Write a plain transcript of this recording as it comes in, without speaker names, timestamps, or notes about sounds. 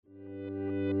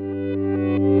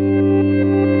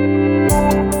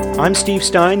I'm Steve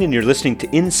Stein, and you're listening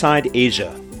to Inside Asia.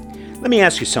 Let me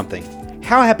ask you something.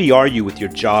 How happy are you with your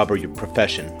job or your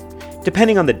profession?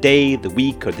 Depending on the day, the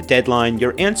week, or the deadline,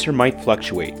 your answer might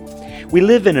fluctuate. We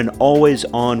live in an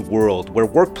always-on world where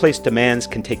workplace demands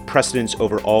can take precedence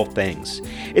over all things.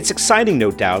 It's exciting,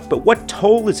 no doubt, but what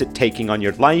toll is it taking on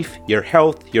your life, your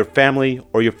health, your family,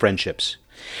 or your friendships?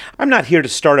 I'm not here to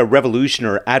start a revolution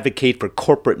or advocate for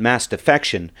corporate mass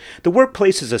defection. The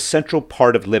workplace is a central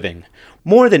part of living.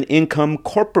 More than income,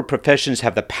 corporate professions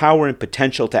have the power and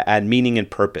potential to add meaning and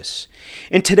purpose.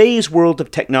 In today's world of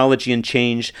technology and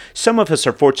change, some of us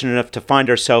are fortunate enough to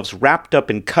find ourselves wrapped up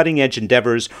in cutting-edge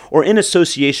endeavors or in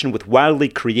association with wildly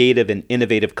creative and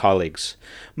innovative colleagues.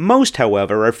 Most,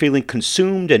 however, are feeling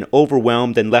consumed and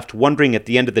overwhelmed and left wondering at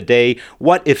the end of the day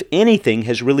what, if anything,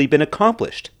 has really been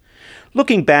accomplished.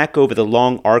 Looking back over the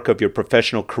long arc of your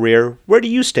professional career, where do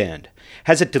you stand?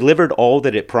 Has it delivered all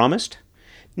that it promised?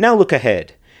 Now look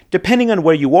ahead. Depending on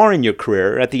where you are in your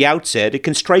career, at the outset, it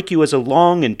can strike you as a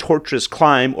long and torturous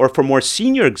climb, or for more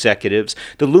senior executives,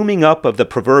 the looming up of the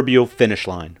proverbial finish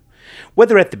line.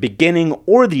 Whether at the beginning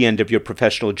or the end of your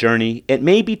professional journey, it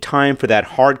may be time for that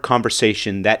hard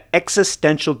conversation, that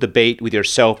existential debate with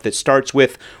yourself that starts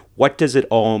with, what does it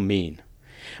all mean?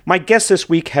 My guest this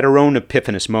week had her own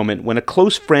epiphanous moment when a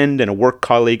close friend and a work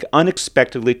colleague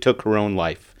unexpectedly took her own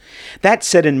life. That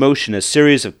set in motion a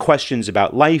series of questions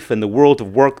about life and the world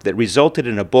of work that resulted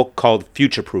in a book called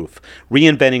Future Proof: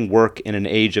 Reinventing Work in an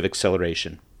Age of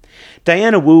Acceleration.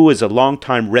 Diana Wu is a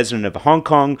longtime resident of Hong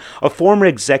Kong, a former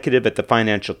executive at the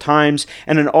Financial Times,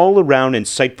 and an all-around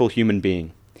insightful human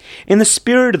being. In the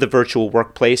spirit of the virtual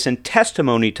workplace and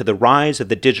testimony to the rise of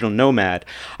the digital nomad,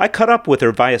 I caught up with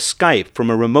her via Skype from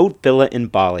a remote villa in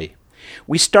Bali.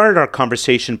 We started our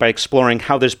conversation by exploring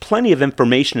how there's plenty of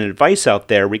information and advice out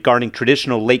there regarding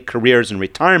traditional late careers and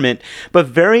retirement, but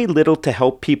very little to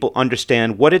help people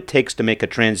understand what it takes to make a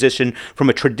transition from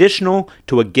a traditional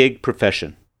to a gig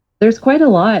profession. There's quite a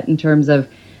lot in terms of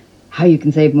how you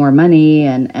can save more money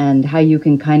and how you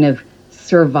can kind of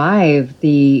survive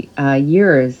the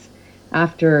years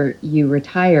after you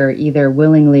retire, either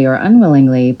willingly or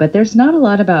unwillingly. But there's not a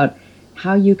lot about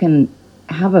how you can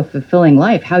have a fulfilling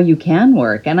life, how you can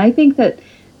work. And I think that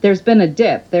there's been a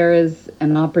dip. There is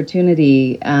an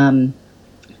opportunity.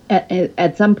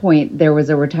 At some point, there was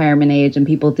a retirement age, and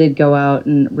people did go out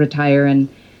and retire, and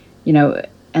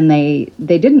and they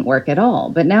didn't work at all.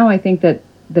 But now I think that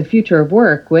the future of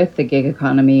work, with the gig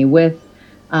economy, with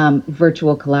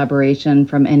virtual collaboration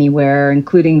from anywhere,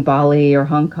 including Bali or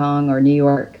Hong Kong or New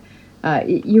York,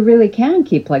 you really can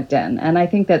keep plugged in. And I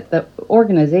think that the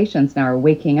organizations now are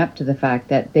waking up to the fact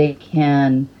that they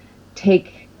can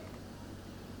take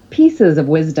pieces of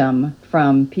wisdom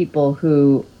from people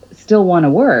who still want to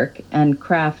work and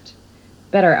craft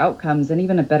better outcomes and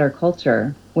even a better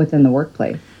culture within the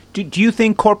workplace. Do you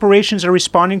think corporations are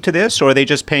responding to this, or are they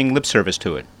just paying lip service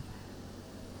to it?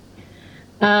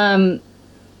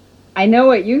 I know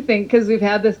what you think because we've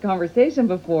had this conversation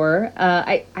before.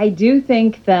 I do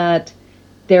think that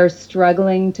they're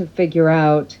struggling to figure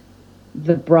out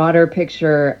the broader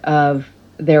picture of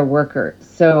their workers.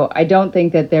 So I don't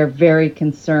think that they're very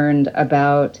concerned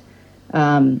about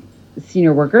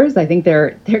senior workers. I think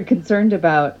they're concerned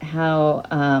about how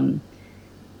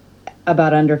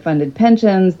about underfunded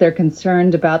pensions. They're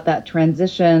concerned about that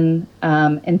transition.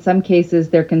 In some cases,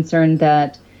 they're concerned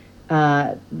that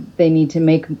they need to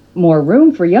make more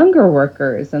room for younger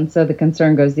workers, and so the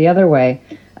concern goes the other way.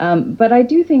 But I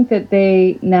do think that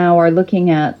they now are looking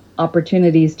at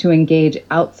opportunities to engage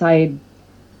outside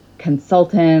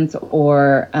consultants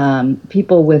or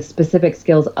people with specific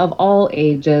skills of all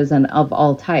ages and of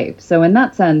all types. So in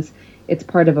that sense, it's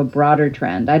part of a broader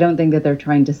trend. I don't think that they're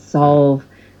trying to solve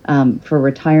for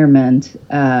retirement,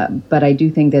 but I do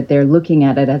think that they're looking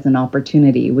at it as an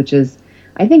opportunity, which is,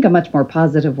 I think, a much more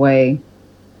positive way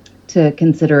to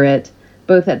consider it,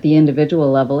 both at the individual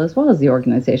level as well as the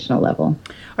organizational level.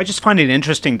 I just find it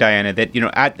interesting, Diana,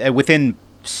 that within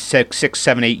 6,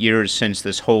 7, 8 years since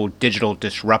this whole digital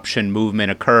disruption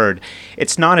movement occurred,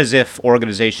 it's not as if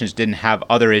organizations didn't have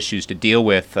other issues to deal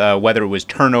with, whether it was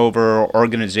turnover,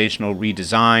 organizational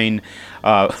redesign,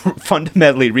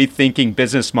 fundamentally rethinking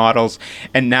business models,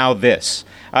 and now this.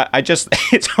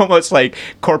 It's almost like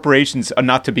corporations,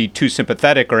 not to be too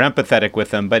sympathetic or empathetic with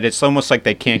them, but it's almost like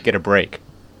they can't get a break.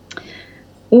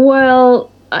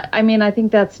 Well, I mean, I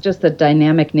think that's just the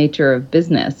dynamic nature of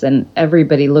business, and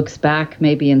everybody looks back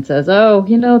maybe and says, oh,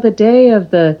 the day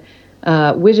of the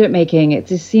widget making, it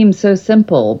just seems so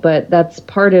simple, but that's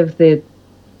part of the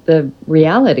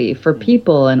reality for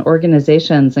people and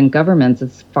organizations and governments.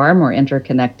 It's far more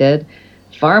interconnected.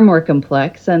 far more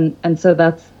complex. And so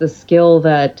that's the skill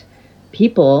that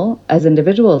people as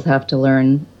individuals have to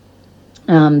learn,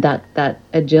 that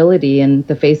agility in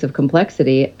the face of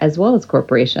complexity, as well as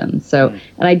corporations. So,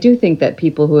 and I do think that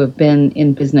people who have been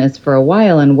in business for a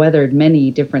while and weathered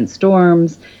many different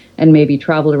storms and maybe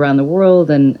traveled around the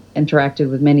world and interacted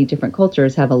with many different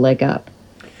cultures have a leg up.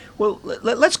 Well,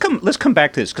 let's come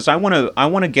back to this, because I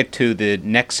want to get to the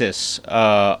nexus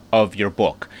of your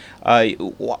book.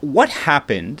 What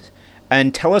happened?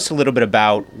 And tell us a little bit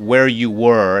about where you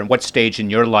were and what stage in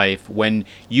your life when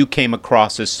you came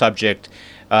across this subject,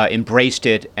 embraced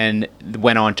it, and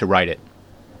went on to write it.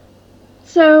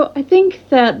 So I think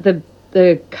that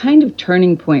the kind of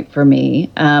turning point for me,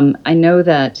 I know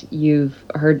that you've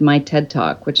heard my TED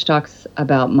Talk, which talks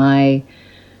about my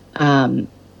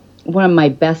one of my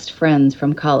best friends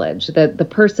from college, the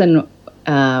person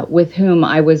with whom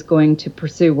I was going to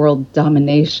pursue world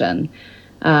domination.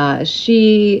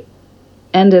 She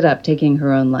ended up taking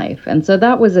her own life. And so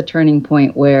that was a turning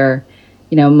point where,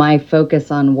 my focus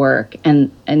on work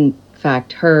and in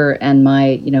fact, her and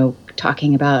my,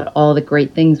 talking about all the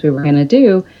great things we were going to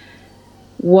do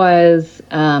was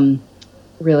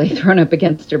really thrown up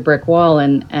against a brick wall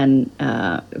and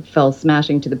fell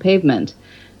smashing to the pavement.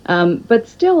 But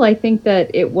still, I think that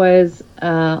it was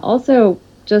also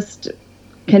just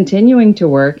continuing to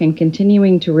work and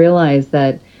continuing to realize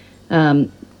that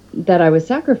that I was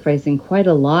sacrificing quite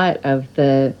a lot of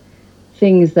the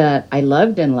things that I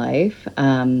loved in life.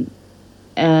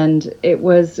 And it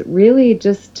was really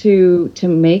just to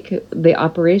make the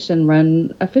operation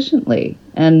run efficiently.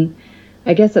 And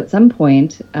I guess at some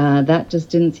point, that just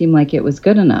didn't seem like it was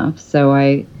good enough. So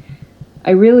I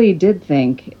really did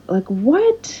think, like,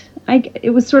 what? It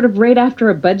was sort of right after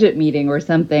a budget meeting or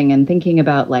something, and thinking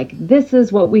about, like, this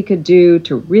is what we could do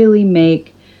to really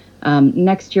make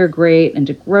next year great and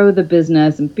to grow the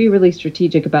business and be really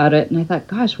strategic about it. And I thought,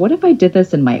 gosh, what if I did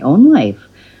this in my own life?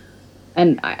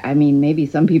 And I mean, maybe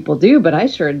some people do, but I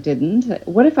sure didn't.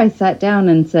 What if I sat down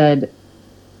and said,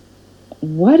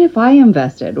 what if I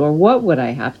invested, or what would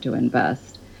I have to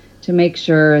invest to make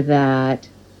sure that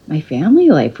my family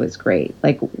life was great?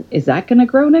 Like, is that going to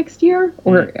grow next year?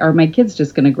 Or are my kids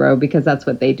just going to grow because that's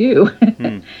what they do?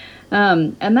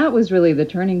 And that was really the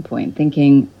turning point,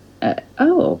 thinking,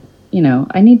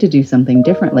 I need to do something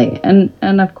differently.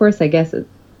 And of course, I guess it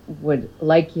would,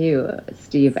 like you,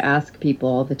 Steve, ask people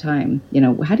all the time,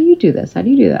 how do you do this? How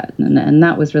do you do that? And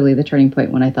that was really the turning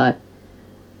point when I thought,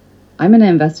 I'm going to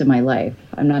invest in my life.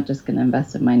 I'm not just going to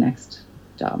invest in my next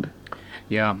job.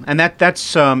 Yeah, and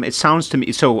that's it sounds to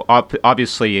me so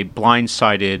obviously a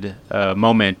blindsided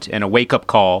moment and a wake-up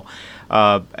call,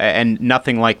 and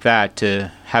nothing like that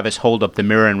to have us hold up the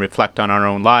mirror and reflect on our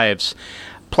own lives.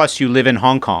 Plus, you live in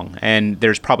Hong Kong, and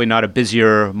there's probably not a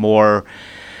busier, more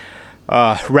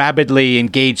rabidly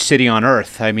engaged city on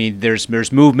earth. I mean,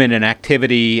 there's movement and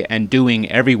activity and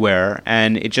doing everywhere,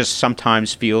 and it just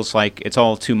sometimes feels like it's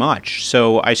all too much.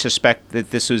 So I suspect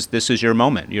that this is your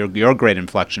moment, your great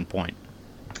inflection point.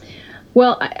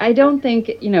 Well, I don't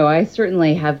think, I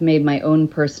certainly have made my own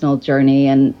personal journey.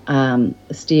 And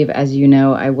Steve, as you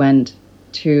know, I went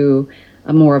to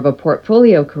a more of a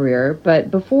portfolio career. But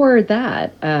before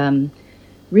that,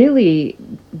 really,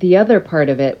 the other part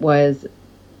of it was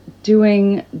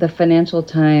doing the Financial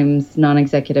Times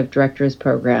Non-Executive Directors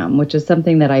Program, which is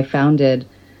something that I founded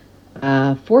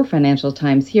for Financial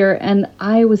Times here. And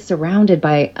I was surrounded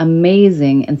by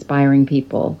amazing, inspiring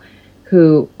people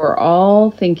who were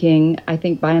all thinking, I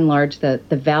think by and large, that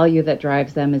the value that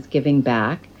drives them is giving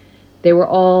back. They were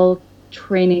all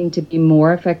training to be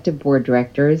more effective board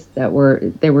directors. They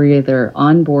were either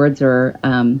on boards or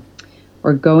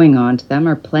going on to them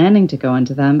or planning to go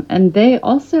into them. And they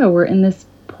also were in this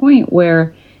point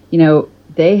where,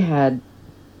 they had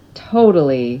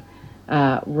totally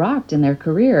rocked in their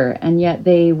career, and yet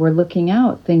they were looking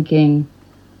out thinking,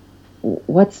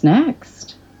 what's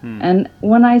next? And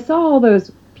when I saw all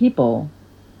those people,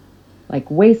 like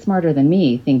way smarter than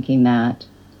me, thinking that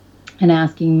and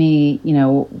asking me,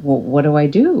 well, what do I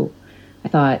do? I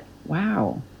thought,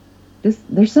 wow,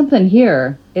 there's something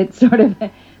here. It's sort of,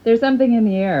 there's something in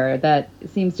the air that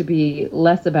seems to be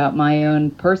less about my own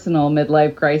personal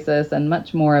midlife crisis and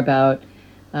much more about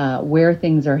where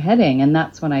things are heading. And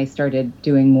that's when I started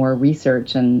doing more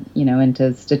research and,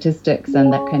 into statistics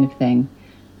and that kind of thing.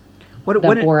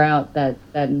 That bore out that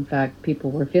in fact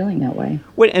people were feeling that way.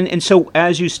 And so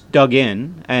as you dug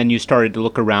in and you started to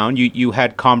look around, you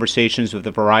had conversations with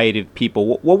a variety of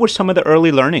people. What were some of the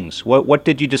early learnings? What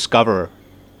did you discover?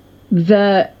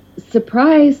 The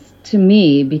surprise to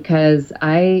me, because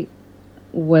I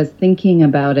was thinking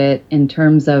about it in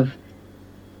terms of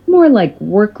more like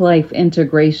work-life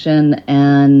integration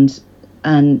and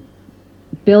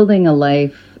building a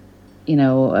life,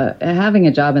 having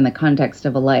a job in the context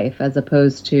of a life as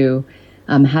opposed to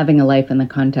having a life in the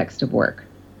context of work.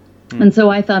 And so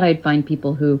I thought I'd find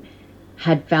people who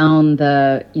had found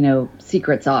the,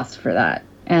 secret sauce for that.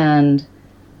 And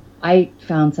I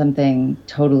found something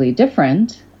totally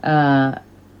different.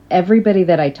 Everybody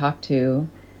that I talked to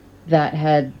that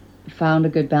had found a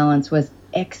good balance was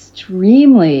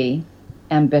extremely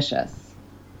ambitious.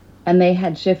 And they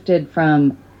had shifted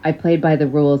from, I played by the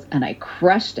rules and I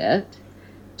crushed it,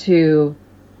 to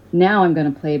now I'm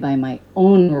going to play by my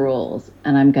own rules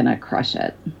and I'm going to crush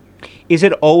it. Is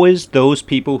it always those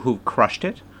people who've crushed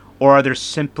it? Or are there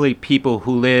simply people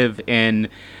who live in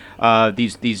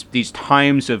these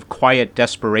times of quiet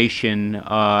desperation,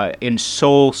 in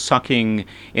soul-sucking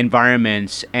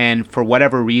environments, and for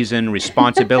whatever reason,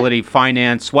 responsibility,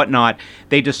 finance, whatnot,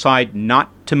 they decide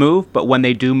not to move, but when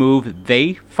they do move,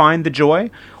 they find the joy?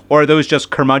 Or are those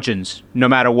just curmudgeons? No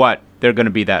matter what, they're going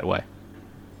to be that way?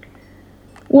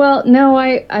 Well, no,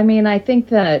 I think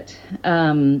that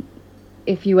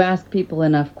if you ask people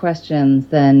enough questions,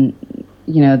 then,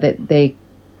 that they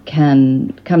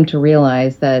can come to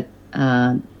realize that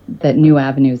that new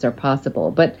avenues are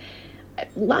possible. But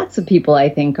lots of people, I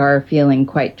think, are feeling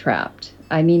quite trapped.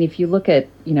 I mean, if you look at,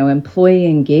 employee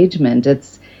engagement,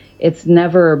 it's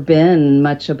never been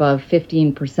much above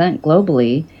 15%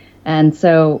 globally. And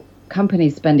so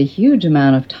companies spend a huge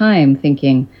amount of time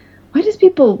thinking, why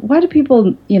do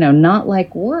people, not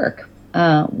like work?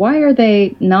 Why are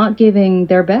they not giving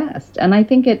their best? And I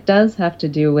think it does have to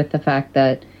do with the fact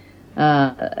that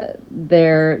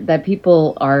that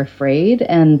people are afraid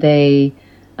and they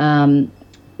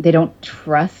don't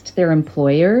trust their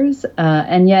employers,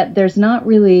 and yet there's not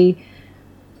really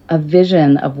a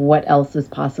vision of what else is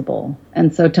possible.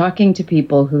 And so talking to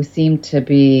people who seem to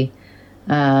be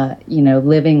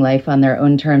living life on their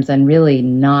own terms and really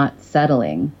not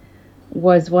settling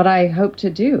was what I hoped to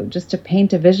do, just to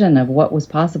paint a vision of what was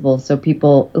possible so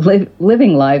people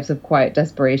living lives of quiet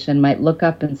desperation might look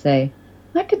up and say,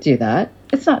 I could do that.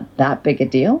 It's not that big a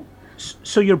deal.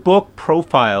 So your book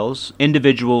profiles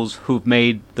individuals who've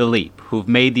made the leap, who've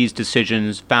made these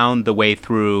decisions, found the way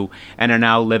through, and are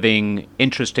now living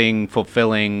interesting,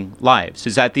 fulfilling lives.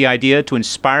 Is that the idea, to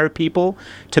inspire people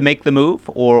to make the move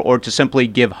or to simply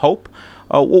give hope?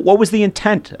 What was the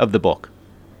intent of the book?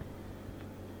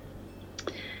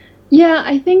 Yeah,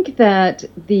 I think that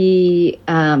the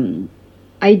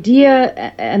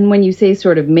idea, and when you say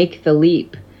sort of make the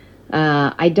leap,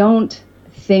 I don't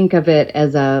think of it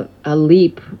as a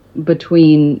leap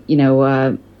between,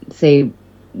 say,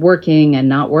 working and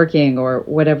not working or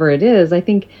whatever it is. I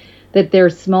think that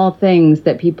there's small things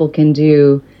that people can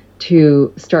do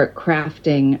to start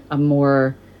crafting a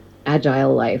more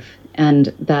agile life.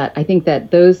 And that I think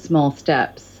that those small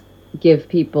steps give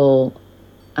people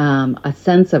a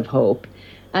sense of hope.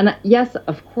 And yes,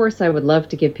 of course, I would love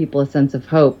to give people a sense of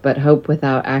hope, but hope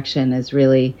without action is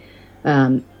really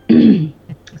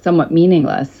somewhat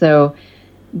meaningless. So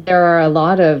there are a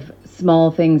lot of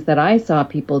small things that I saw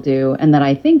people do and that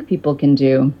I think people can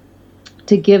do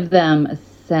to give them a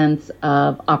sense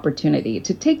of opportunity,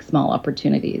 to take small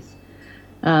opportunities.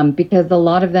 Because a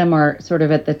lot of them are sort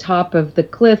of at the top of the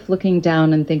cliff looking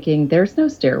down and thinking, there's no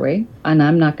stairway and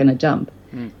I'm not going to jump.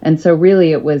 And so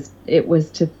really it was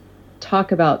to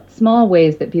talk about small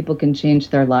ways that people can change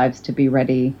their lives to be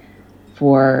ready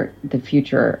for the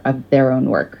future of their own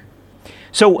work.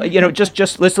 So,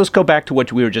 just let's go back to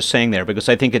what we were just saying there, because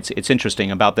I think it's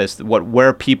interesting about this,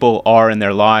 where people are in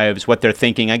their lives, what they're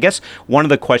thinking. I guess one of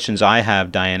the questions I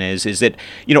have, Diana, is that,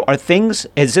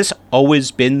 has this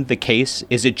always been the case?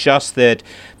 Is it just that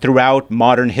throughout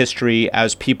modern history,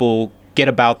 as people get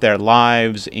about their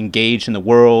lives, engage in the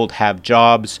world, have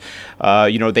jobs,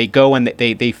 they go and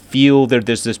they feel that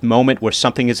there's this moment where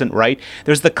something isn't right?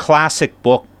 There's the classic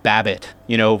book, Babbitt,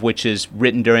 which is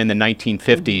written during the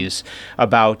 1950s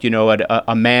about,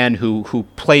 a man who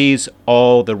plays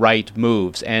all the right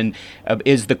moves and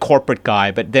is the corporate guy.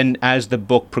 But then as the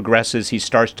book progresses, he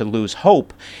starts to lose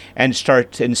hope and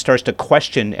starts to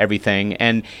question everything.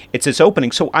 And it's this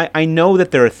opening. So I know that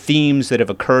there are themes that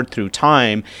have occurred through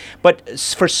time, but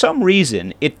for some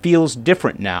reason, it feels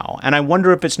different now. And I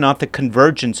wonder if it's not the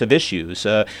convergence of issues,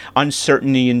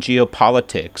 uncertainty in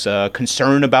geopolitics,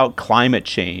 concern about climate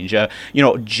change,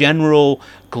 general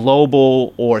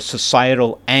global or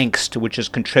societal angst, which is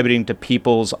contributing to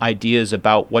people's ideas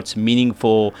about what's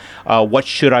meaningful, what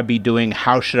should I be doing,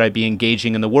 how should I be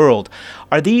engaging in the world.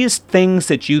 Are these things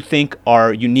that you think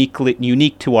are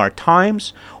unique to our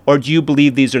times, or do you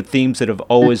believe these are themes that have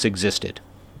always existed?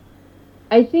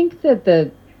 I think that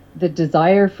the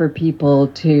desire for people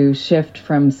to shift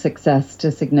from success to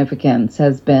significance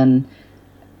has been,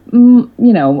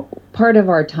 part of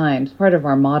our times, part of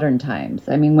our modern times.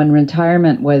 I mean, when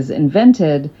retirement was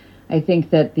invented, I think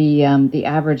that the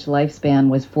average lifespan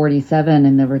was 47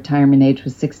 and the retirement age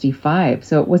was 65.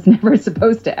 So it was never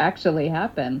supposed to actually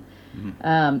happen,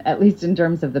 at least in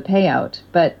terms of the payout.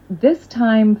 But this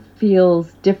time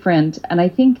feels different, and I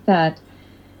think that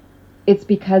it's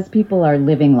because people are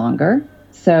living longer.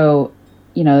 So,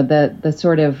 the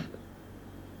sort of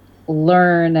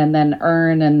learn and then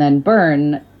earn and then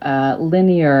burn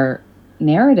linear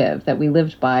narrative that we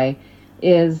lived by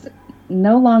is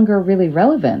no longer really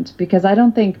relevant, because I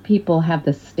don't think people have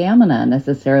the stamina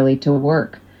necessarily to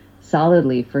work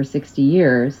solidly for 60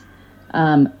 years.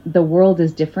 The world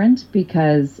is different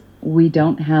because we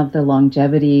don't have the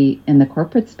longevity in the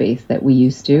corporate space that we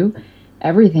used to.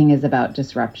 Everything is about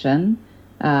disruption,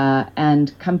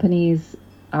 and companies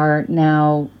are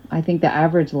now, I think the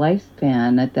average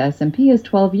lifespan at the S&P is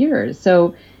 12 years.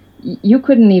 So you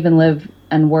couldn't even live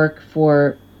and work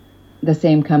for the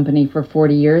same company for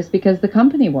 40 years because the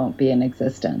company won't be in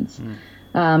existence.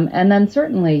 And then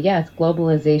certainly, yes,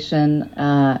 globalization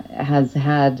has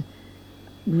had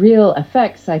real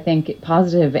effects, I think,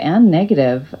 positive and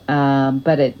negative,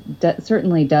 but it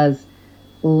certainly does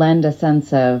lend a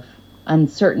sense of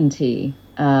uncertainty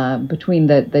between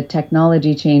the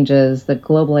technology changes, the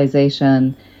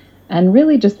globalization, and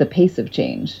really just the pace of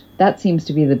change. That seems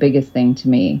to be the biggest thing to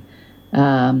me.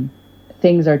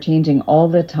 Things are changing all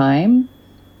the time,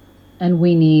 and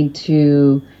we need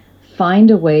to find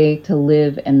a way to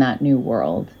live in that new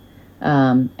world.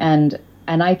 And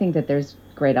I think that there's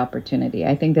great opportunity.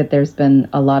 I think that there's been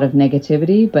a lot of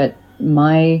negativity, but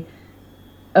my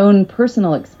own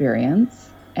personal experience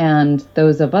and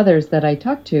those of others that I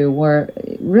talked to were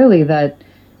really that,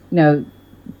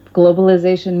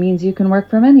 globalization means you can work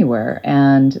from anywhere,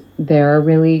 and there are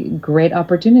really great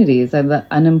opportunities. And the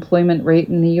unemployment rate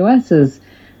in the U.S. is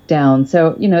down.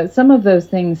 So, some of those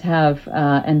things have,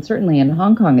 and certainly in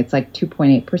Hong Kong, it's like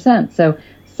 2.8%. So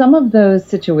some of those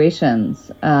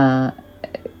situations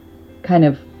kind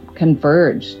of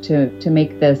converge to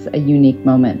make this a unique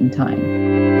moment in time.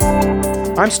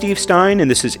 I'm Steve Stein, and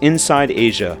this is Inside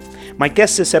Asia. My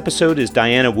guest this episode is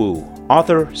Diana Wu,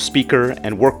 author, speaker,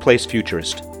 and workplace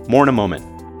futurist. More in a moment.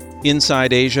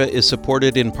 Inside Asia is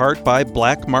supported in part by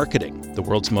Black Marketing, the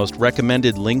world's most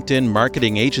recommended LinkedIn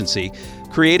marketing agency,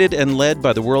 created and led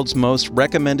by the world's most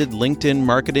recommended LinkedIn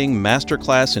marketing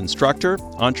masterclass instructor,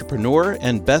 entrepreneur,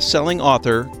 and best-selling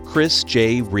author, Chris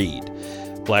J. Reed.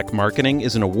 Black Marketing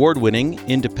is an award-winning,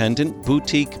 independent,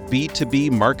 boutique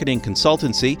B2B marketing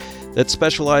consultancy that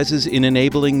specializes in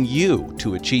enabling you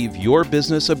to achieve your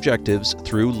business objectives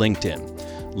through LinkedIn.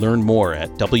 Learn more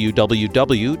at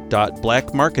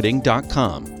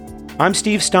www.blackmarketing.com. I'm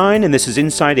Steve Stein, and this is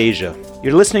Inside Asia.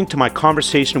 You're listening to my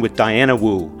conversation with Diana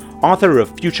Wu, author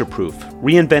of Future Proof: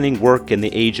 Reinventing Work in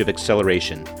the Age of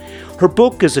Acceleration. Her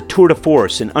book is a tour de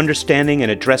force in understanding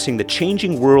and addressing the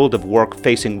changing world of work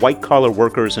facing white-collar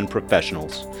workers and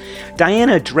professionals.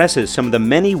 Diana addresses some of the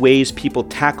many ways people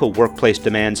tackle workplace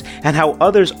demands and how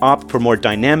others opt for more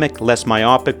dynamic, less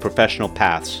myopic professional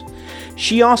paths.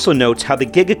 She also notes how the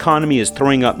gig economy is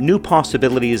throwing up new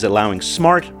possibilities, allowing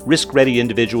smart, risk-ready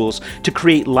individuals to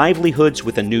create livelihoods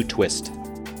with a new twist.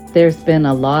 There's been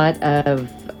a lot of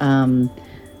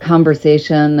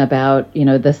conversation about,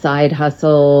 the side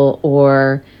hustle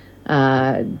or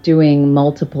doing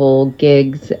multiple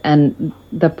gigs, and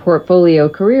the portfolio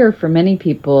career for many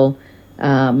people,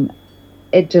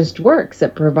 it just works.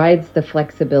 It provides the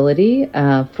flexibility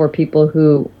for people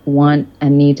who want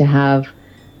and need to have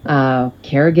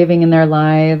caregiving in their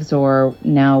lives, or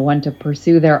now want to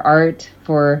pursue their art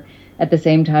at the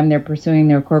same time they're pursuing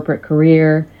their corporate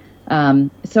career.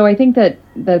 So I think that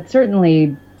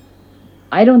certainly,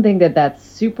 I don't think that that's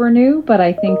super new, but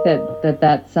I think that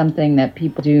that's something that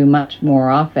people do much more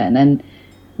often, and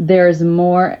there's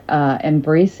more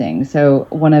embracing. So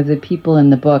one of the people in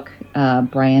the book,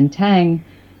 Brian Tang,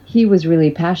 he was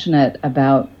really passionate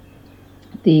about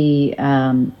the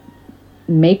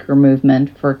maker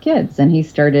movement for kids, and he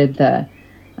started the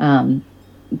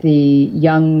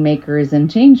Young Makers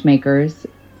and Change Makers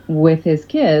with his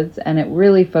kids, and it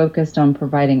really focused on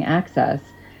providing access,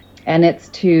 and it's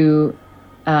to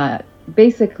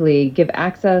basically give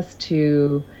access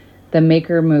to the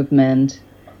maker movement,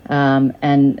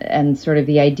 and sort of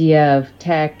the idea of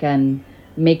tech and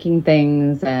making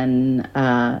things and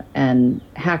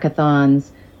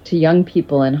hackathons to young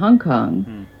people in Hong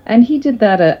Kong. And he did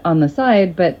that on the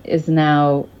side, but is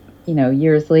now,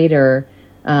 years later,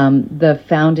 the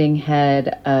founding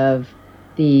head of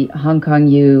the Hong Kong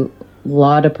U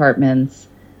Law Department's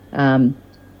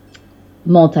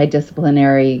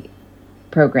multidisciplinary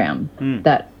program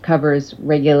that covers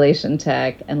regulation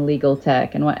tech and legal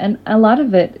tech, and a lot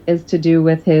of it is to do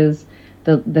with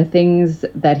the things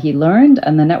that he learned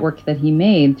and the network that he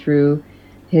made through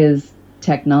his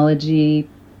technology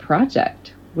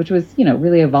project, which was,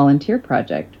 really a volunteer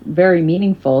project, very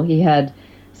meaningful. He had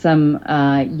some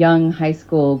young high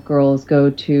school girls go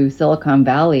to Silicon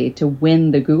Valley to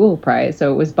win the Google Prize,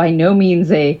 so it was by no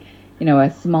means a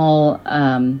small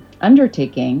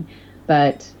undertaking,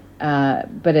 but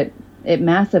it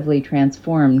massively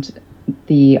transformed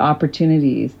the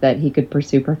opportunities that he could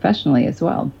pursue professionally as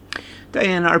well.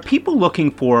 Diane, are people looking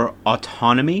for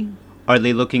autonomy? Are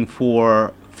they looking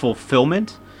for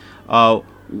fulfillment?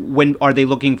 When are they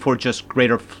looking for just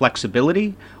greater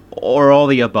flexibility, or all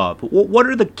the above? What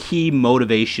are the key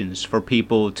motivations for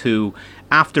people to,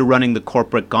 after running the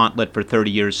corporate gauntlet for 30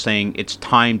 years, saying it's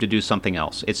time to do something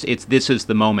else? This is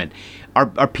the moment.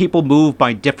 Are people moved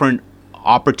by different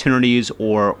opportunities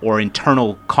or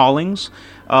internal callings?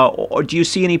 Or do you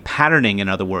see any patterning, in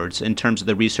other words, in terms of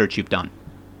the research you've done?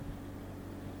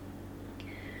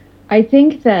 I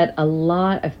think that a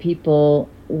lot of people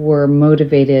were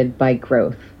motivated by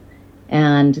growth,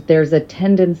 and there's a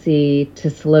tendency to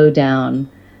slow down.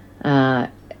 I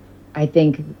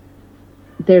think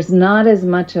there's not as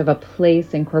much of a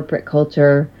place in corporate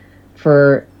culture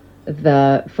for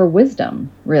wisdom,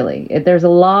 really. There's a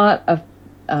lot of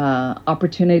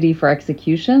opportunity for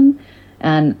execution,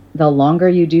 and the longer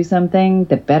you do something,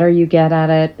 the better you get at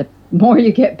it, the more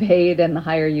you get paid, and the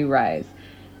higher you rise.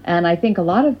 And I think a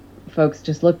lot of folks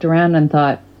just looked around and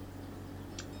thought,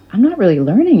 I'm not really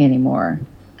learning anymore,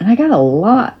 and I got a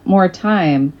lot more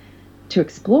time to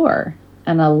explore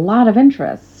and a lot of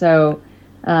interest. So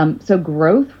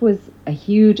growth was a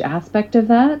huge aspect of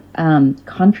that.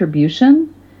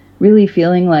 Contribution, really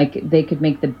feeling like they could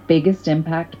make the biggest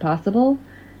impact possible.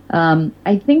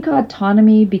 I think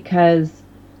autonomy, because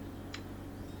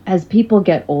as people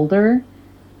get older,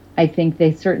 I think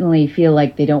they certainly feel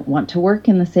like they don't want to work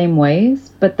in the same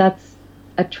ways, but that's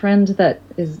a trend that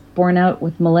is borne out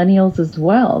with millennials as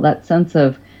well. That sense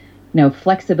of,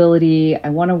 flexibility. I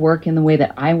want to work in the way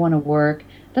that I want to work.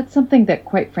 That's something that,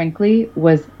 quite frankly,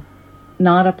 was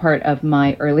not a part of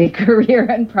my early career,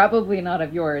 and probably not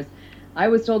of yours. I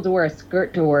was told to wear a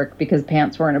skirt to work because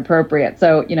pants weren't appropriate.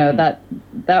 So,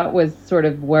 that was sort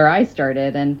of where I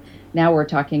started. And now we're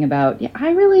talking about,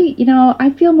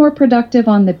 I feel more productive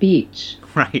on the beach.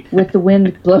 Right. With the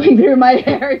wind blowing through my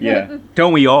hair. Yeah.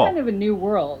 Don't we all? Kind of a new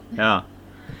world. Yeah.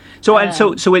 So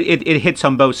it hits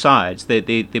on both sides.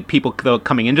 The people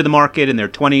coming into the market in their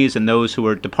 20s and those who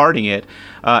are departing it.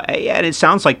 And it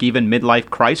sounds like even midlife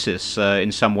crisis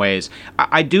in some ways.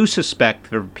 I do suspect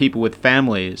for people with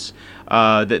families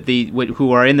that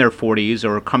who are in their 40s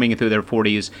or coming through their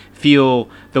 40s feel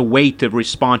the weight of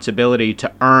responsibility to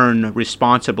earn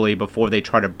responsibly before they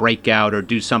try to break out or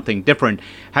do something different.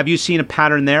 Have you seen a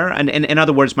pattern there? And in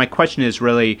other words, my question is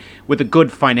really, with a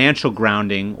good financial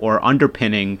grounding or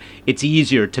underpinning, it's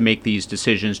easier to make these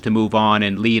decisions to move on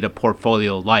and lead a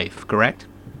portfolio life, correct?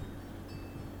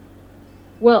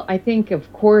 Well, I think,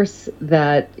 of course,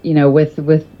 that,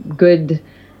 with good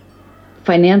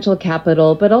financial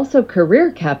capital, but also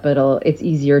career capital, it's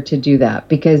easier to do that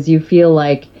because you feel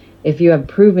like if you have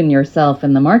proven yourself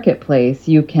in the marketplace,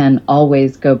 you can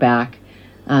always go back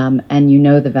and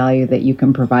the value that you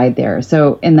can provide there.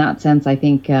 So in that sense, I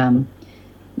think,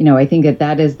 I think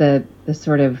that is the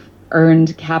sort of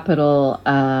earned capital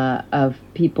of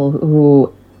people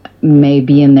who may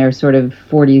be in their sort of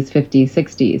 40s, 50s,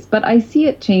 60s. But I see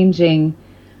it changing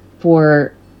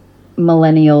for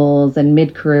millennials and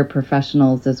mid-career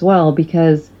professionals as well,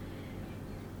 because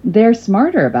they're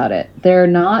smarter about it. They're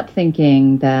not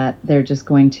thinking that they're just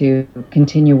going to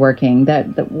continue working.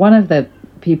 That one of the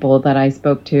people that I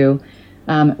spoke to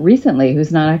recently,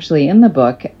 who's not actually in the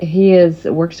book, he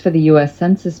works for the U.S.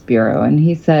 Census Bureau, and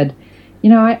he said,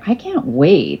 I can't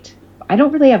wait. I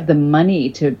don't really have the money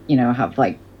to, have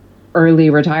like early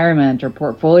retirement or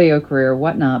portfolio career or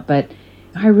whatnot, but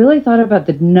I really thought about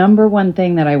the number one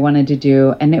thing that I wanted to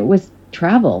do, and it was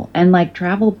travel, and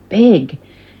travel big.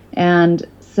 And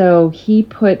so he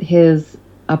put his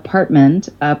apartment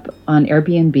up on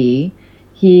Airbnb.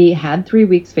 He had 3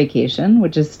 weeks vacation,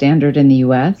 which is standard in the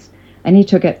US, and he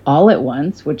took it all at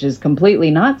once, which is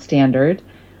completely not standard.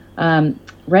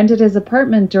 Rented his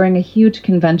apartment during a huge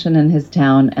convention in his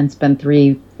town and spent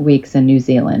 3 weeks in New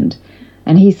Zealand.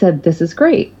 And he said, "This is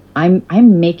great. I'm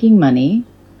making money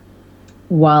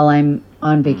while I'm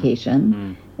on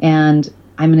vacation, and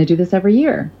I'm going to do this every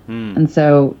year. And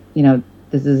so,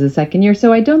 this is the second year.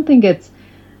 So I don't think it's,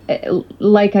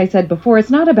 like I said before, it's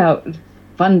not about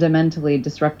fundamentally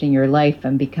disrupting your life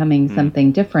and becoming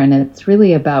something different. It's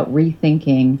really about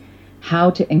rethinking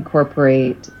how to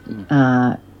incorporate,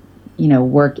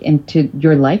 work into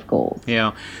your life goals.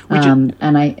 Yeah.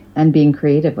 And being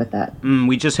creative with that.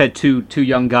 We just had two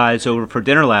young guys over for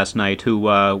dinner last night who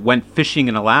went fishing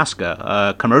in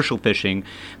Alaska, commercial fishing,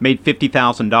 made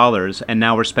 $50,000, and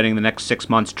now we're spending the next 6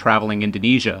 months traveling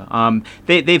Indonesia.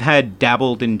 They've had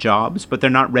dabbled in jobs, but they're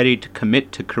not ready to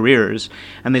commit to careers,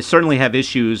 and they certainly have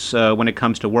issues when it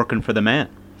comes to working for the man.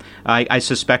 I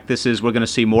suspect we're going to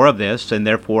see more of this, and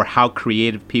therefore how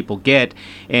creative people get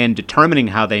in determining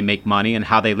how they make money and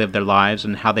how they live their lives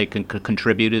and how they can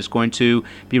contribute is going to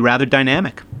be rather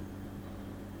dynamic.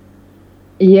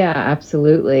 Yeah,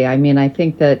 absolutely. I mean, I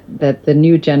think that the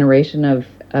new generation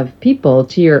of people,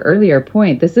 to your earlier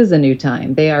point, this is a new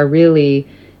time. They are really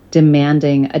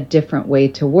demanding a different way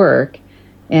to work.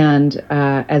 And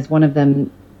as one of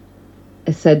them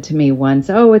said to me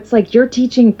once, oh, it's like you're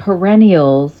teaching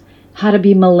perennials how to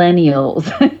be millennials.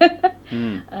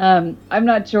 I'm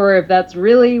not sure if that's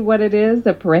really what it is,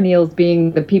 the perennials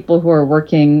being the people who are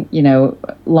working,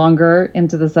 longer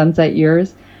into the sunset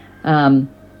years.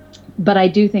 But I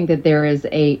do think that there is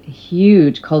a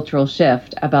huge cultural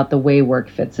shift about the way work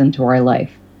fits into our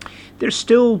life. There's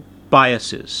still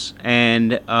biases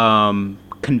and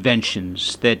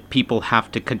conventions that people have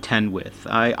to contend with.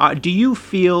 Do you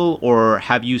feel, or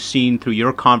have you seen through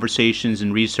your conversations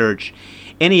and research,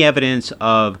 any evidence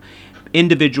of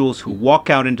individuals who walk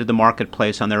out into the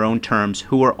marketplace on their own terms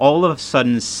who are all of a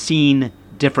sudden seen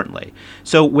differently?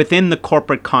 So within the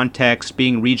corporate context,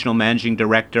 being regional managing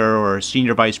director or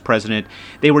senior vice president,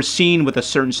 they were seen with a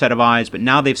certain set of eyes, but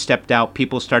now they've stepped out.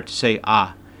 People start to say,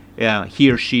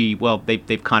 he or she, well,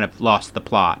 they've kind of lost the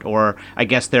plot, or I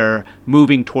guess they're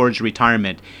moving towards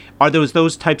retirement. Are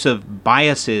those types of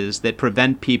biases that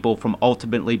prevent people from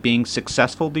ultimately being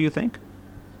successful, do you think?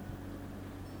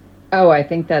 Oh, I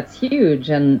think that's huge.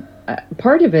 And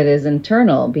part of it is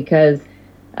internal, because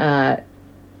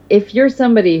if you're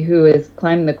somebody who is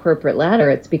climbing the corporate ladder,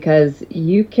 it's because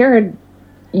you cared,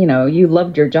 you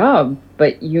loved your job,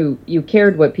 but you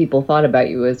cared what people thought about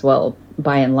you as well,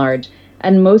 by and large.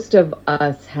 And most of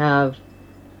us have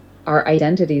our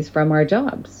identities from our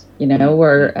jobs.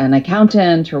 We're an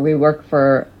accountant, or we work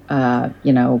for,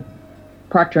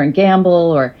 Procter &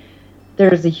 Gamble, or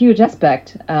there's a huge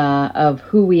aspect of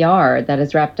who we are that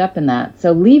is wrapped up in that.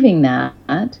 So leaving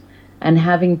that and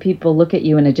having people look at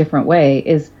you in a different way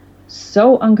is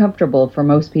so uncomfortable for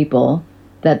most people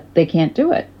that they can't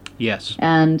do it. Yes.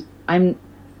 And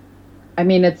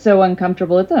it's so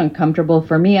uncomfortable. It's uncomfortable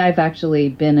for me. I've actually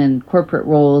been in corporate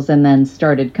roles and then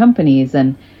started companies.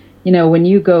 And, when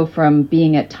you go from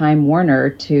being at Time Warner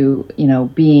to,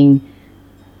 being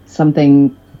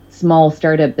something small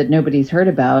startup that nobody's heard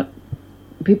about,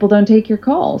 people don't take your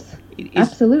calls.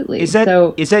 Absolutely. Is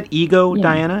that ego, yeah.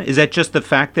 Diana? Is that just the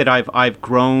fact that I've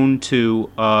grown to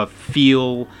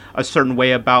feel a certain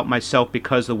way about myself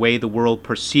because the way the world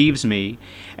perceives me?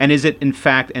 And is it in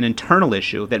fact an internal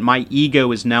issue that my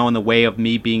ego is now in the way of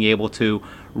me being able to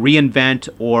reinvent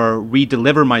or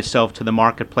redeliver myself to the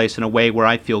marketplace in a way where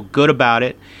I feel good about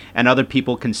it and other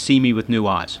people can see me with new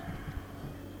eyes?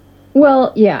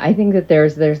 Well, yeah, I think that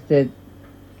there's the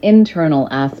internal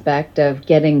aspect of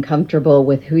getting comfortable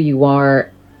with who you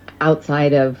are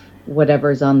outside of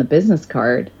whatever's on the business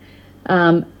card.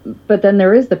 But then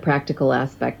there is the practical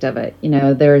aspect of it. You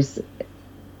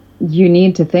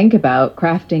need to think about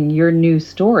crafting your new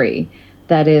story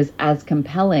that is as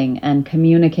compelling and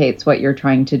communicates what you're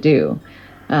trying to do.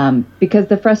 Because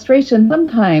the frustration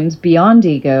sometimes beyond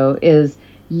ego is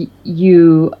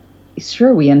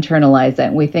sure, we internalize it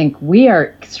and we think we are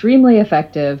extremely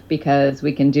effective because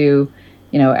we can do,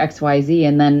 X, Y, Z,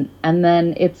 and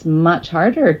then it's much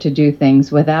harder to do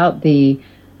things without the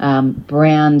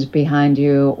brand behind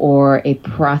you or a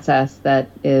process that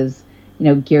is,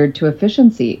 geared to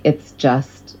efficiency. It's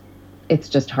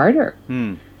just harder.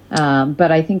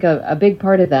 But I think a big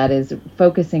part of that is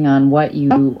focusing on what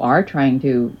you are trying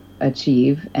to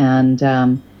achieve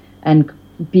and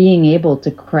being able to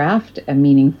craft a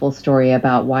meaningful story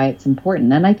about why it's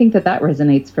important. And I think that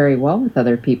resonates very well with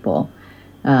other people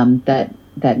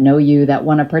that know you, that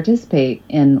want to participate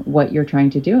in what you're trying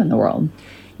to do in the world.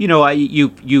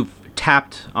 You've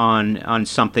tapped on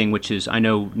something which is, I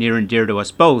know, near and dear to us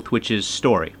both, which is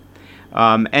story.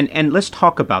 And let's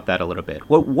talk about that a little bit.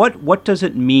 What does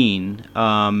it mean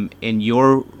in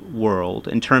your world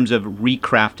in terms of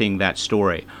recrafting that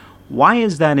story? Why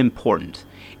is that important?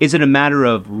 Is it a matter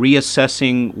of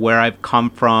reassessing where I've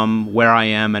come from, where I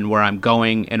am, and where I'm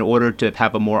going in order to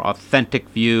have a more authentic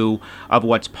view of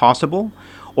what's possible?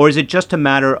 Or is it just a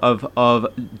matter of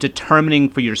determining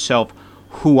for yourself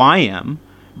who I am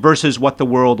versus what the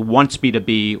world wants me to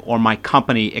be or my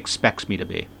company expects me to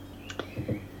be?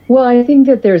 Well, I think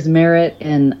that there's merit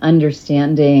in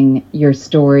understanding your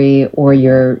story or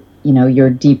your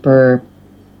deeper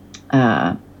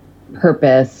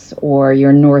purpose or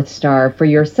your North Star for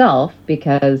yourself,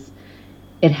 because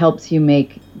it helps you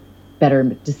make better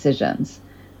decisions.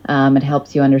 It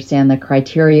helps you understand the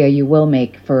criteria you will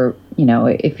make for,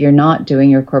 if you're not doing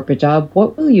your corporate job,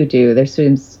 what will you do? There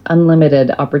seems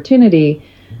unlimited opportunity,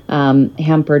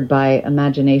 hampered by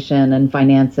imagination and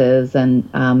finances and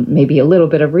maybe a little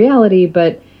bit of reality.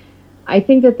 But I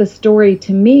think that the story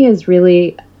to me is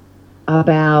really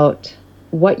about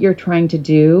what you're trying to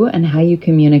do and how you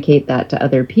communicate that to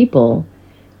other people,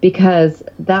 because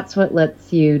that's what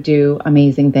lets you do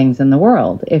amazing things in the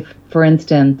world. If, for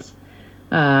instance,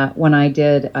 when I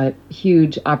did a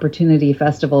huge opportunity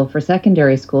festival for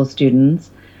secondary school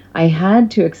students, I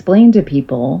had to explain to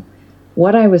people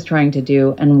what I was trying to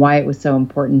do and why it was so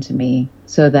important to me,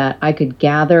 so that I could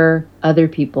gather other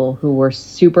people who were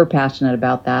super passionate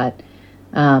about that,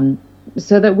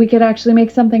 so that we could actually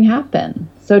make something happen.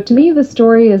 So to me, the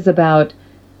story is about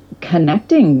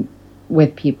connecting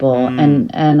with people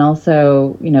and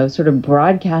also, sort of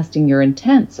broadcasting your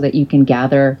intent so that you can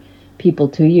gather people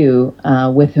to you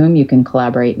with whom you can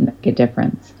collaborate and make a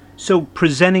difference. So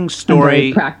presenting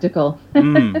story, very practical.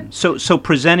 So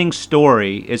presenting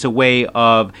story is a way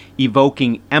of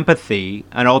evoking empathy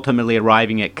and ultimately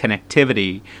arriving at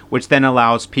connectivity, which then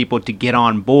allows people to get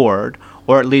on board,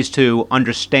 or at least to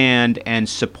understand and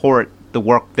support the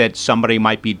work that somebody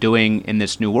might be doing in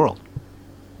this new world.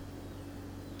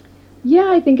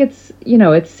 Yeah, I think it's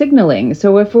signaling.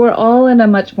 So if we're all in a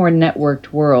much more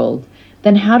networked world,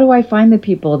 then how do I find the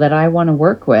people that I want to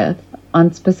work with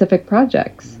on specific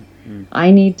projects?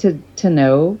 I need to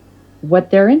know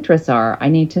what their interests are. I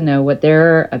need to know what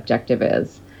their objective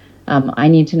is. I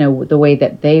need to know the way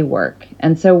that they work.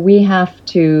 And so we have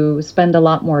to spend a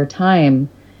lot more time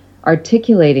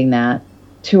articulating that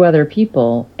to other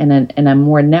people in a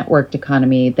more networked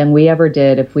economy than we ever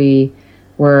did if we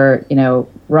were,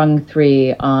 rung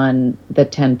 3 on the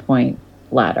 10-point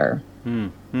ladder.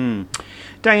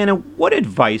 Diana, what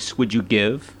advice would you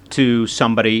give to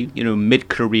somebody,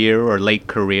 mid-career or late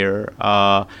career,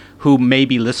 who may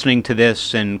be listening to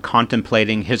this and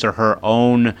contemplating his or her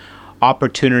own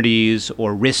opportunities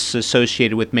or risks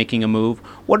associated with making a move?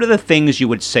 What are the things you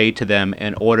would say to them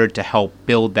in order to help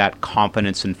build that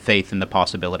confidence and faith in the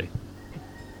possibility?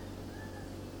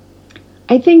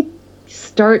 I think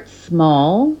start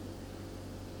small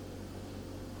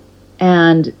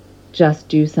and just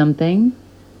do something.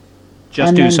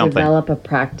 And then develop a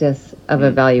practice of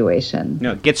evaluation.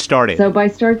 No, get started. So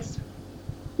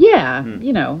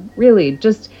really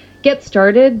just get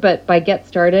started. But by get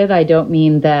started, I don't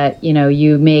mean that,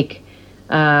 you make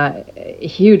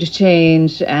huge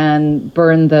change and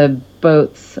burn the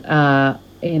boats,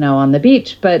 on the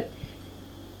beach. But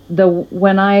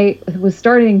when I was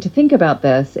starting to think about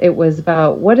this, it was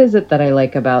about what is it that I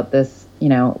like about this,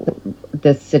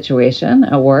 this situation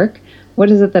at work? What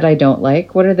is it that I don't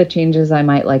like? What are the changes I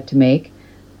might like to make?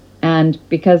 And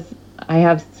because I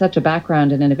have such a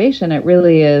background in innovation, it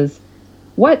really is,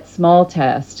 what small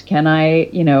test can I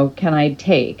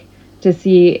take to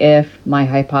see if my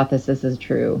hypothesis is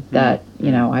true, that,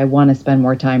 I want to spend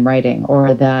more time writing,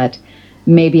 or that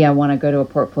maybe I want to go to a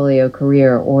portfolio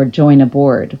career or join a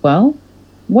board. Well,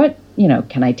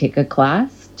 can I take a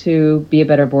class to be a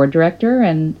better board director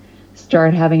and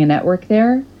start having a network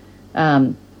there?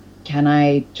 Can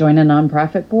I join a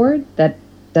nonprofit board? That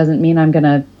doesn't mean I'm going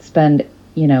to spend,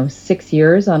 6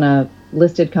 years on a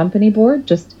listed company board,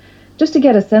 just to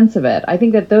get a sense of it. I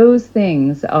think that those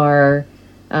things are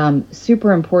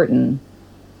super important,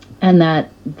 and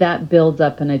that builds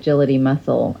up an agility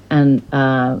muscle and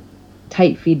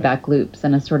tight feedback loops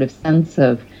and a sort of sense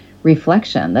of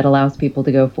reflection that allows people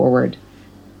to go forward.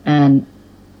 And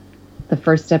the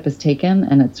first step is taken,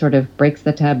 and it sort of breaks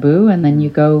the taboo, and then you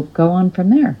go on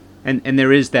from there. And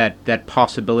there is that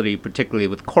possibility, particularly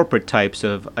with corporate types,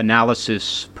 of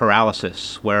analysis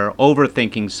paralysis, where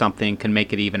overthinking something can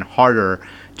make it even harder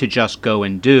to just go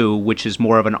and do, which is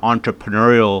more of an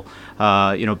entrepreneurial,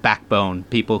 backbone.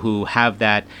 People who have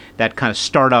that kind of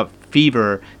startup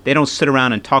fever, they don't sit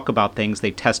around and talk about things.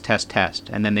 They test,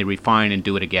 and then they refine and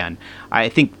do it again. I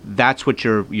think that's what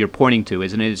you're pointing to,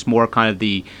 isn't it? It's more kind of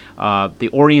the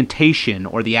orientation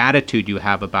or the attitude you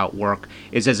have about work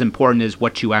is as important as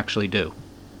what you actually do.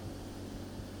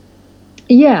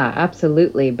 Yeah,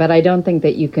 absolutely. But I don't think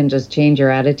that you can just change your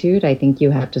attitude. I think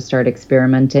you have to start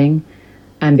experimenting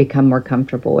and become more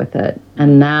comfortable with it.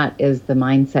 And that is the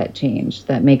mindset change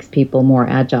that makes people more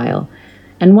agile.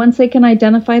 And once they can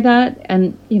identify that,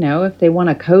 and, if they want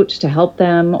a coach to help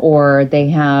them, or they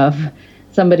have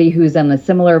somebody who's in a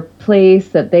similar place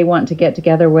that they want to get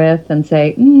together with and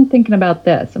say, thinking about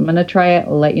this, I'm going to try it,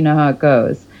 I'll let you know how it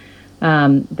goes.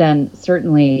 Then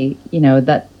certainly,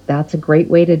 that's a great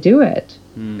way to do it.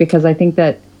 Because I think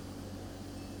that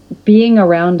being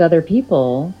around other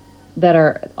people that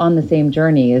are on the same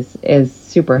journey is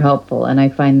super helpful. And I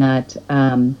find that,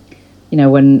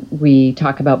 when we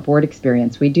talk about board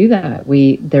experience, we do that.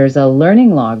 There's a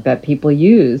learning log that people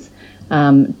use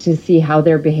to see how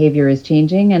their behavior is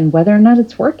changing and whether or not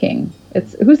it's working.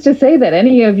 Who's to say that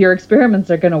any of your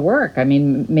experiments are going to work? I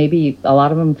mean, maybe a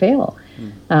lot of them fail.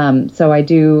 So I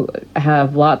do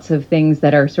have lots of things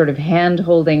that are sort of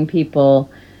hand-holding people,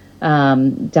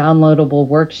 downloadable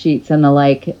worksheets and the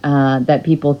like that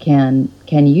people can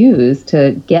use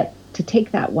to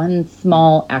take that one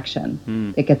small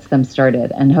action that gets them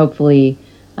started, and hopefully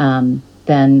then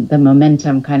the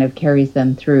momentum kind of carries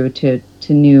them through to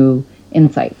new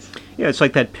insights. Yeah, it's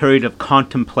like that period of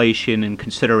contemplation and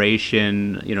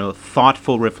consideration,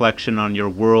 thoughtful reflection on your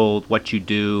world, what you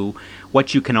do,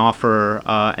 what you can offer,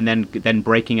 and then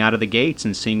breaking out of the gates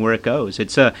and seeing where it goes.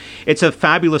 It's a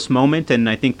fabulous moment, and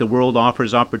I think the world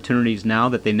offers opportunities now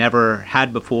that they never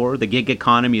had before. The gig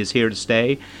economy is here to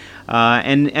stay.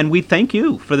 And we thank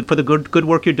you for the good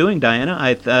work you're doing,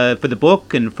 Diana, for the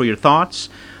book and for your thoughts.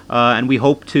 And we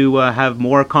hope to have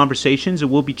more conversations, and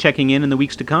we'll be checking in the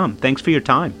weeks to come. Thanks for your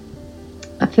time.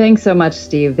 Thanks so much,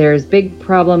 Steve. There's big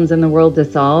problems in the world to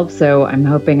solve, so I'm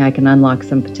hoping I can unlock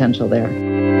some potential there.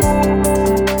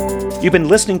 You've been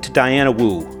listening to Diana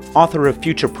Wu, author of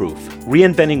Future Proof: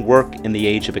 Reinventing Work in the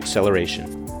Age of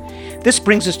Acceleration. This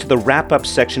brings us to the wrap-up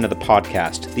section of the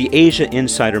podcast, the Asia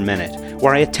Insider Minute,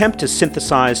 where I attempt to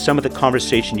synthesize some of the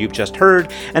conversation you've just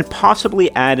heard and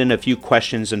possibly add in a few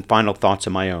questions and final thoughts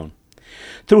of my own.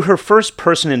 Through her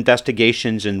first-person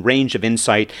investigations and range of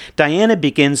insight, Diana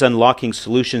begins unlocking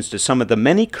solutions to some of the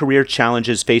many career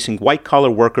challenges facing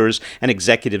white-collar workers and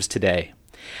executives today.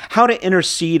 How to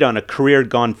intercede on a career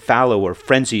gone fallow or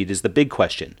frenzied is the big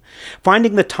question.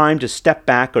 Finding the time to step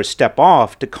back or step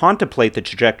off to contemplate the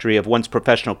trajectory of one's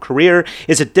professional career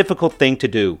is a difficult thing to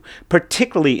do,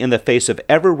 particularly in the face of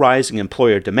ever-rising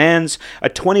employer demands, a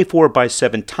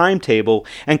 24/7 timetable,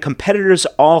 and competitors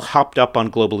all hopped up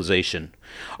on globalization.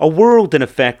 A world, in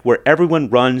effect, where everyone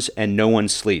runs and no one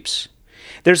sleeps.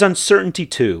 There's uncertainty,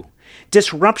 too.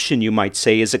 Disruption, you might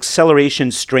say, is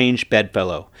acceleration's strange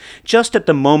bedfellow. Just at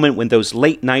the moment when those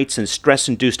late nights and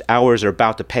stress-induced hours are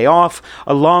about to pay off,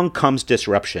 along comes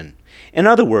disruption. In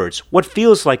other words, what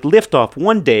feels like liftoff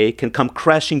one day can come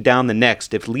crashing down the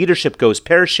next if leadership goes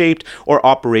pear-shaped or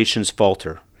operations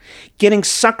falter. Getting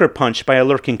sucker punched by a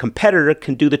lurking competitor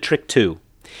can do the trick too.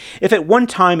 If at one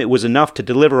time it was enough to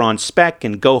deliver on spec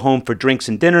and go home for drinks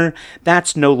and dinner,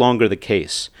 that's no longer the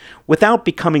case. Without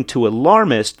becoming too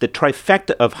alarmist, the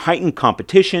trifecta of heightened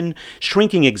competition,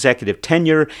 shrinking executive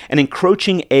tenure, and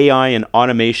encroaching AI and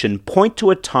automation point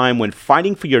to a time when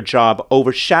fighting for your job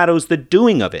overshadows the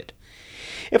doing of it.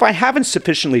 If I haven't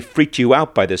sufficiently freaked you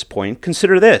out by this point,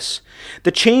 consider this.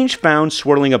 The change found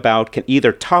swirling about can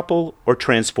either topple or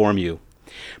transform you.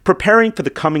 Preparing for the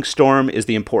coming storm is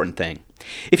the important thing.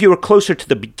 If you are closer to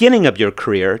the beginning of your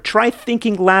career, try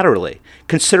thinking laterally.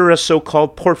 Consider a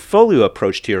so-called portfolio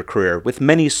approach to your career with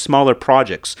many smaller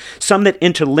projects, some that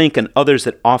interlink and others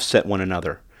that offset one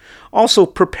another. Also,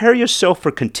 prepare yourself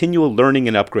for continual learning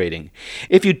and upgrading.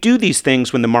 If you do these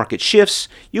things when the market shifts,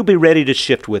 you'll be ready to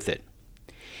shift with it.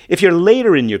 If you're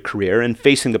later in your career and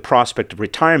facing the prospect of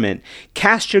retirement,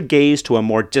 cast your gaze to a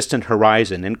more distant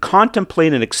horizon and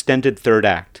contemplate an extended third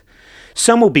act.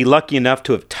 Some will be lucky enough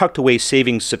to have tucked away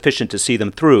savings sufficient to see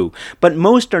them through, but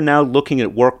most are now looking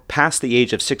at work past the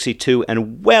age of 62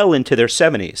 and well into their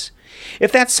 70s.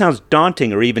 If that sounds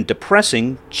daunting or even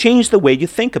depressing, change the way you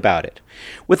think about it.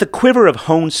 With a quiver of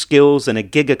honed skills and a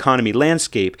gig economy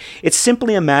landscape, it's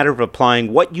simply a matter of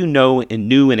applying what you know in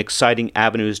new and exciting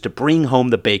avenues to bring home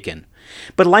the bacon.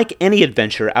 But like any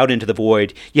adventure out into the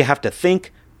void, you have to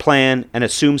think, plan, and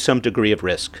assume some degree of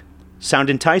risk. Sound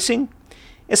enticing?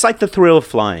 It's like the thrill of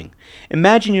flying.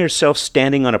 Imagine yourself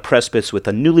standing on a precipice with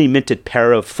a newly minted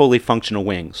pair of fully functional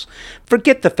wings.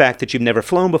 Forget the fact that you've never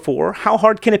flown before. How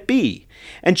hard can it be?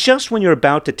 And just when you're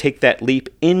about to take that leap,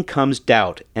 in comes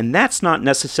doubt, and that's not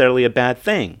necessarily a bad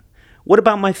thing. What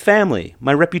about my family,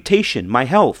 my reputation, my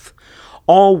health?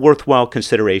 All worthwhile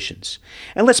considerations.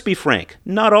 And let's be frank,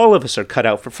 not all of us are cut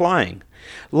out for flying.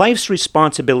 Life's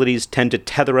responsibilities tend to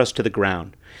tether us to the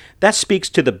ground. That speaks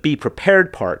to the be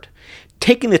prepared part.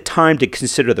 Taking the time to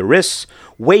consider the risks,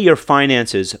 weigh your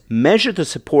finances, measure the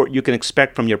support you can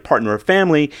expect from your partner or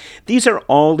family, these are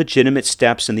all legitimate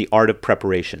steps in the art of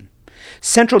preparation.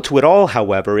 Central to it all,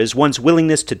 however, is one's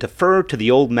willingness to defer to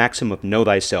the old maxim of know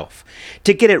thyself.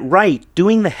 To get it right,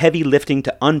 doing the heavy lifting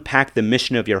to unpack the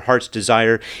mission of your heart's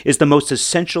desire is the most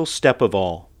essential step of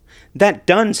all. That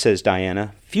done, says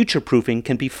Diana, future-proofing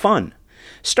can be fun.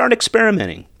 Start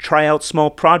experimenting, try out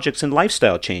small projects and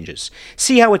lifestyle changes.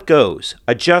 See how it goes,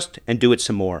 adjust and do it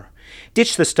some more.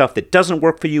 Ditch the stuff that doesn't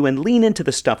work for you and lean into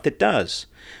the stuff that does.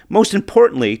 Most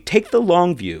importantly, take the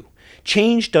long view.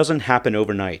 Change doesn't happen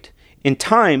overnight. In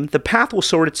time, the path will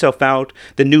sort itself out,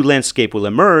 the new landscape will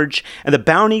emerge, and the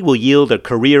bounty will yield a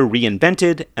career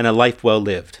reinvented and a life well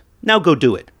lived. Now go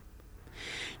do it.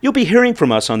 You'll be hearing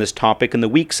from us on this topic in the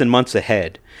weeks and months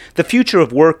ahead. The future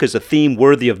of work is a theme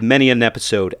worthy of many an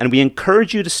episode, and we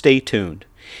encourage you to stay tuned.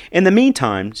 In the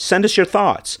meantime, send us your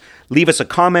thoughts, leave us a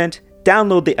comment,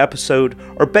 download the episode,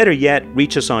 or better yet,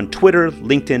 reach us on Twitter,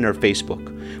 LinkedIn, or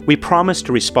Facebook. We promise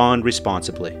to respond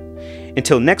responsibly.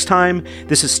 Until next time,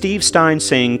 this is Steve Stein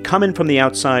saying, "Come in from the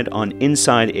outside" on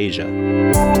Inside Asia.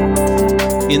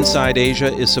 Inside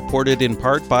Asia is supported in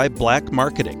part by Black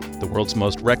Marketing, the world's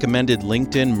most recommended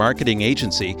LinkedIn marketing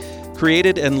agency,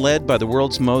 created and led by the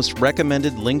world's most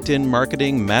recommended LinkedIn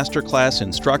marketing masterclass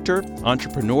instructor,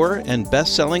 entrepreneur, and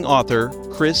best-selling author,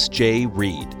 Chris J.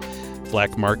 Reed.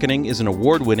 Black Marketing is an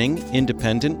award-winning,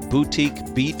 independent, boutique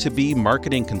B2B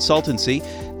marketing consultancy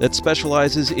that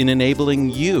specializes in enabling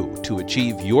you to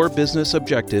achieve your business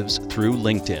objectives through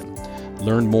LinkedIn.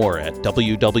 Learn more at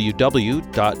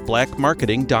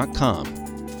www.blackmarketing.com.